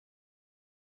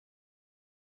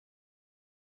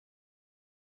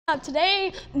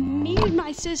Today, me and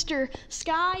my sister,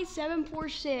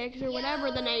 Sky746, or whatever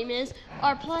the name is,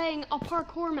 are playing a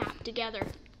parkour map together.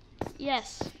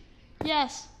 Yes.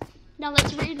 Yes. Now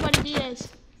let's read what it is.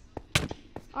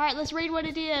 Alright, let's read what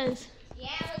it is. Yeah,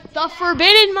 The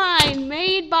Forbidden Mine,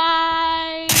 made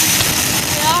by...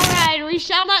 Alright, we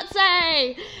shall not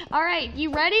say. Alright,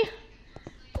 you ready?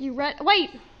 You ready?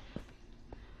 Wait.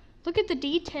 Look at the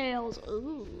details.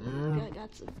 Ooh, I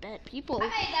got some bad people.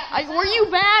 Were you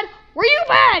bad? Were you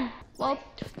bad? Well,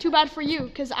 too bad for you,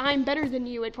 because I'm better than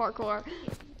you at parkour.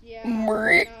 Yeah.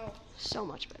 No. So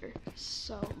much better.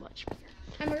 So much better.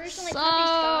 I'm originally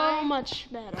Puppyskye. So much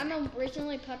better. I'm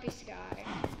originally Puppyskye.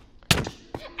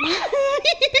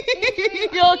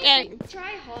 Okay.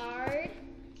 Try hard.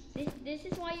 This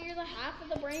is why you're the half of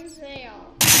the brain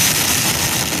cell.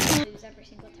 Lose every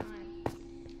single time.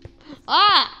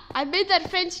 I made that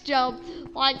fence jump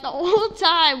like the whole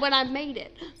time when I made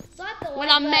it. Slap the like when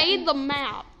I button. made the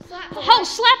map. Slap the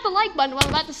Slap the like button when I'm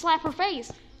about to slap her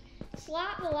face.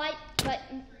 Slap the like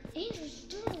button.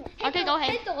 Okay, go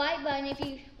ahead. Hit the like button if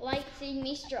you like seeing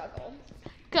me struggle.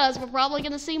 Because we're probably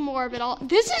going to see more of it all.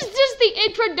 This is just the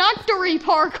introductory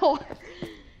parkour.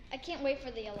 I can't wait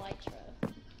for the elytra.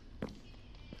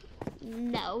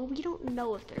 No, we don't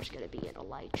know if there's going to be an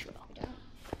elytra. We don't.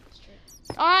 It's true.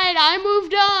 Alright, I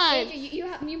moved on.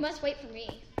 Andrew, you must wait for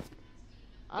me.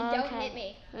 And don't hit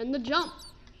me. And the jump.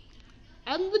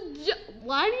 And the jump.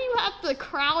 Why do you have to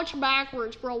crouch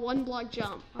backwards for a 1-block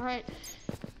jump? Alright.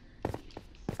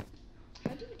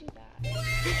 How do you do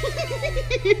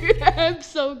that? I'm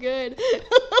so good.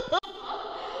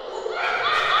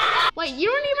 Wait, you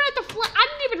don't even have to flap. I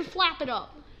didn't even flap it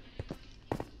up.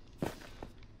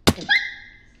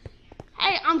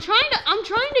 Hey, I'm trying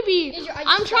to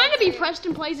be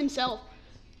Preston Plays himself.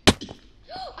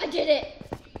 I did it.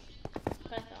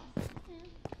 But I fell.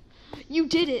 You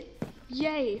did it.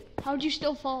 Yay. How'd you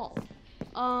still fall?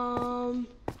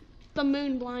 The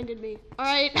moon blinded me.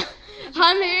 Alright.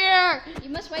 I'm here. You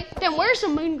must wait for Then me. wear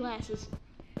some moon glasses.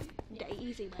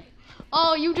 Easy way.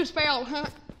 Oh, you just failed, huh?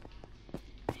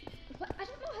 What? I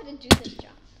don't know how to do this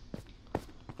jump.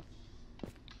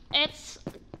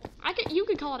 You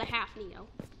could call it a half Neo.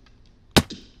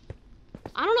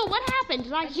 I don't know what happened.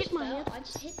 Did I hit my head? I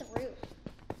just hit the roof.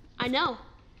 I know.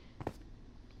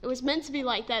 It was meant to be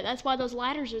like that. That's why those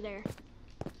ladders are there.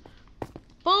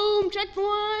 Boom! Checkpoint!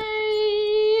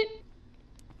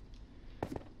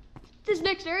 This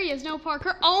next area is no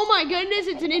parkour. Oh my goodness,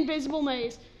 it's an invisible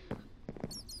maze.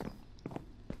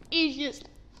 Easiest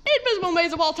invisible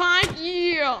maze of all time.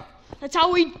 Yeah! That's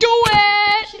how we do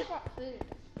it! Should have brought food.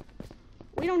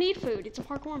 We don't need food. It's a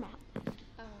parkour map.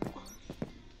 How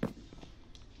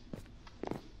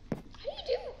do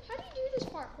you do this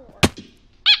parkour?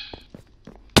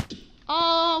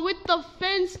 With the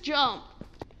fence jump.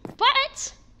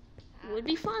 But it would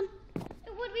be fun.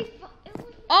 It would be fun.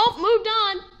 Oh, moved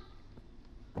on.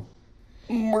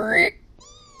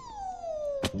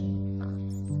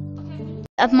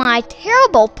 Of my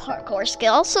terrible parkour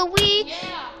skills, so we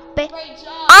Great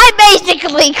job. I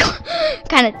basically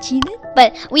kind of cheated,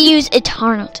 but we use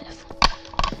alternative.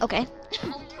 Okay,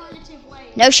 Alternative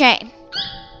way. no shame.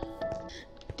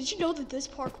 Did you know that this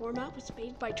parkour map was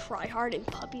made by Tryhard and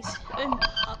Puppyskye?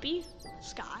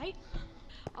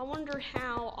 I wonder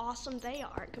how awesome they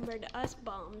are compared to us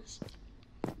bums.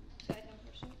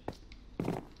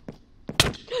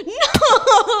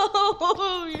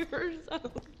 No! You're so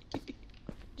cute.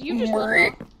 Do you just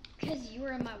look up? Because you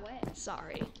were in my way.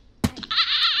 Sorry.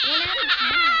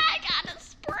 I got a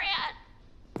spread.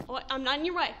 Oh, I'm not in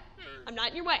your way. I'm not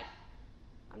in your way.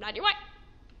 I'm not in your way.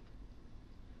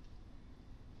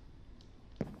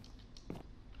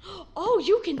 Oh,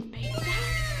 you can make that?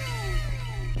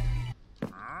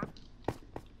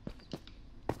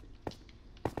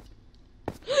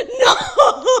 No!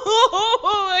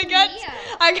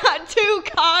 I got too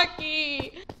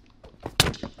cocky.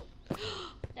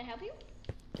 Did that help you?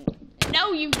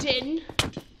 No, you didn't.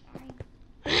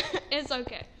 It's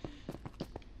okay.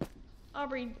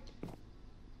 Aubrey,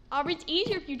 it's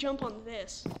easier if you jump on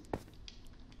this.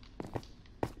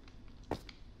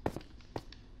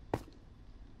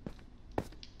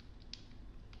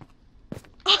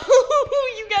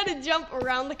 Oh, you gotta jump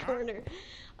around the corner.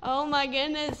 Oh my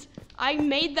goodness. I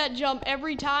made that jump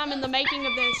every time in the making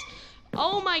of this.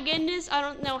 Oh my goodness. I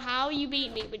don't know how you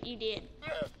beat me, but you did.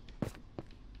 How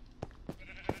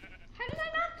did I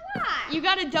not fly? You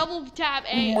gotta double tap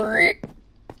A.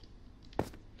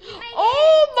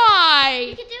 Oh my!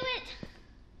 You can do it.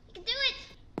 You can do it.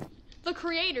 The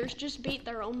creators just beat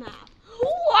their own map.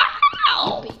 Wow!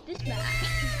 Wow! Beat this map.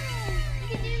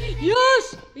 You can do this.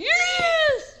 Yes!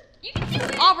 Yes!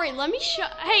 Aubrey, let me show.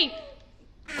 Hey,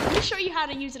 let me show you how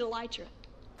to use an elytra.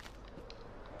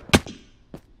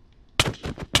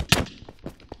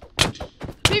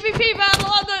 PvP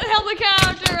battle on the helmet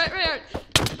character right here.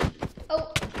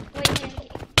 Oh, wait,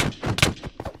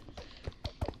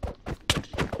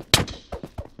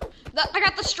 yeah. I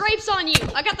got the stripes on you.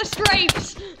 I got the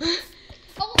stripes.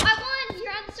 Oh, I won.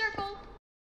 You're on the circle.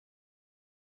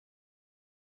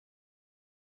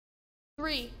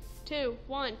 3, 2,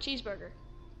 1, cheeseburger.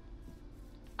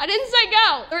 I didn't say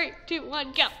go. 3, 2,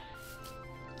 1, go.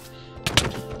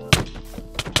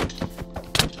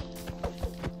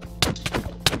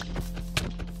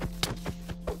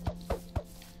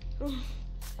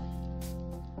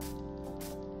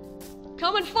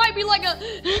 Come and fight me like a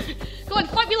go and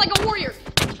fight me like a warrior.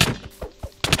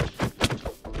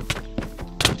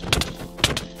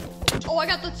 Oh, I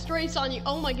got the stripes on you.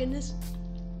 Oh my goodness.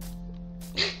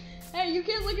 Hey, you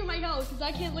can't look at my health because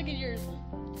I can't look at yours.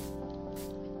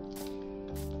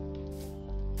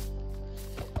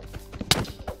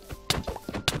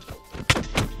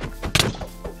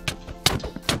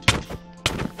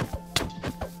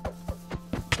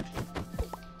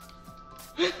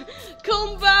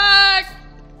 Come back!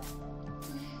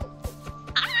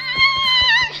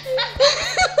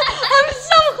 I'm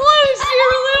so close,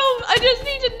 you're a little. I just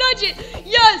need to nudge it.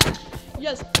 Yes!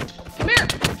 Yes. Come here.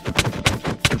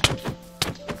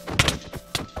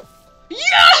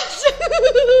 Yes!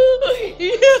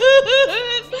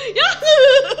 Yes! Yes!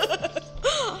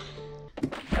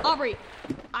 Aubrey,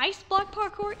 ice block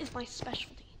parkour is my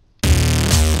specialty.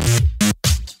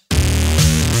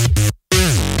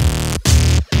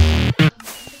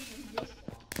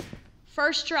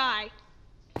 First try.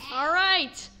 All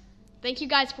right. Thank you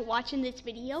guys for watching this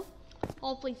video.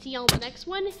 Hopefully see you on the next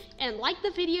one. And like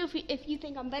the video if you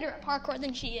think I'm better at parkour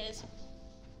than she is.